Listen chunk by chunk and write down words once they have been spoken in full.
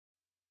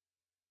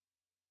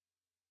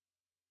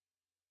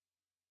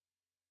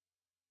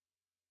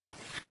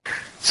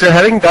So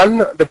having done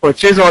the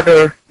purchase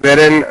order,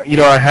 wherein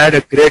I had a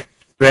grid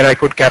where I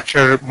could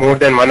capture more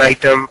than one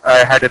item,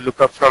 I had a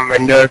lookup from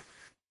vendor.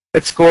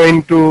 Let's go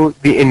into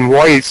the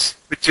invoice,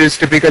 which is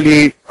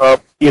typically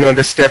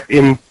the step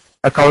in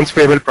accounts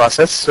payable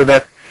process. So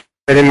that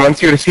wherein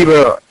once you receive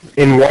a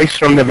invoice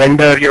from the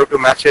vendor, you have to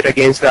match it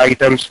against the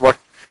items what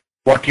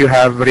you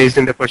have raised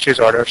in the purchase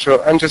order.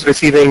 So I'm just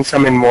receiving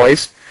some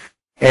invoice,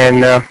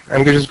 and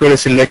I'm just going to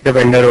select the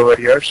vendor over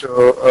here.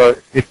 So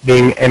it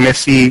being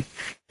MSC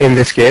in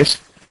this case,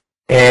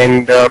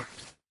 and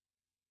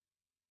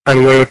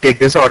I'm going to take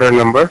this order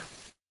number.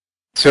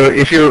 So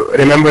if you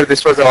remember,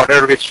 this was the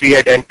order which we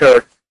had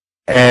entered,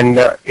 and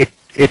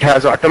it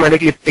has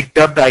automatically picked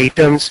up the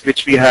items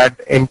which we had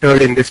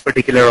entered in this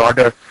particular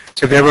order.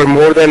 So if there were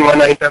more than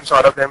one item,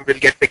 all of them will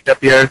get picked up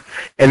here,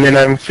 and then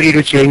I'm free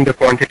to change the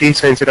quantity.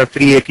 So instead of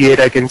 388,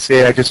 I can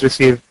say I just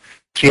received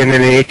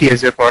 380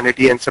 as a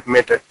quantity and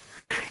submit it.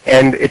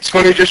 And it's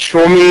going to just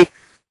show me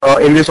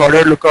in this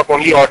order lookup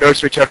only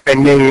orders which are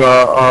pending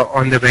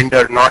on the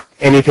vendor, not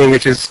anything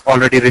which is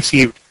already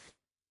received.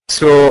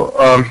 So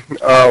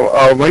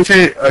once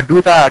I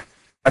do that,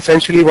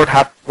 essentially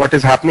what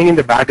is happening in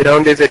the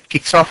background is it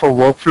kicks off a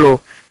workflow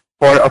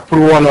for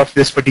approval of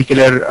this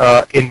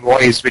particular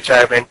invoice which I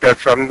have entered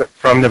from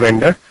the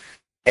vendor.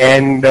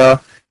 And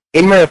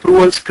in my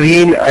approval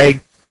screen, I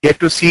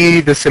get to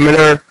see the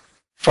similar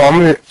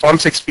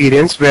forms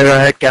experience where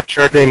I had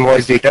captured the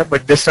invoice data,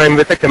 but this time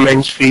with a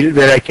comments field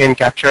where I can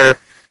capture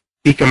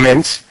the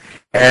comments.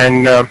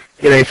 And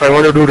if I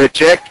want to do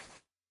reject,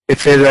 it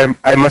says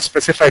I must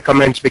specify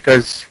comments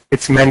because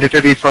it's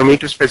mandatory for me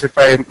to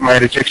specify my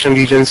rejection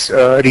reasons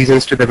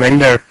to the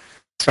vendor.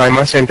 So I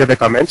must enter the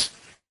comments.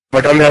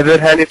 But on the other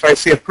hand, if I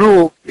say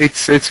approve,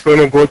 it's going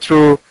to go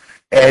through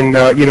and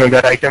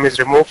that item is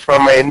removed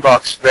from my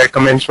inbox where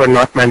comments were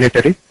not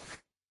mandatory.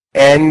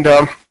 And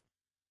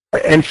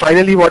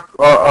finally, what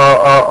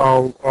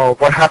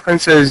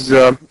happens is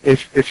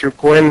if you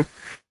go and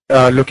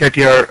look at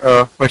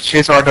your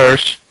purchase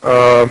orders,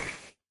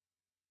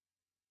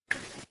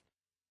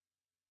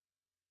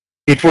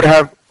 it would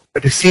have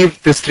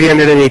received this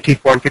 380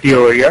 quantity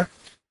over here.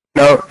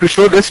 Now, to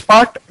show this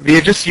part, we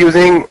are just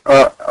using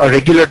a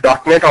regular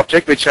 .NET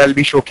object, which I'll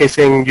be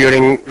showcasing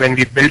during when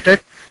we built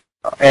it.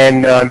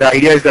 And the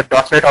idea is that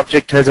 .NET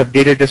object has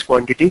updated this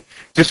quantity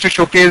just to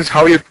showcase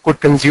how you could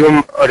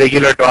consume a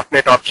regular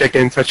 .NET object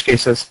in such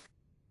cases.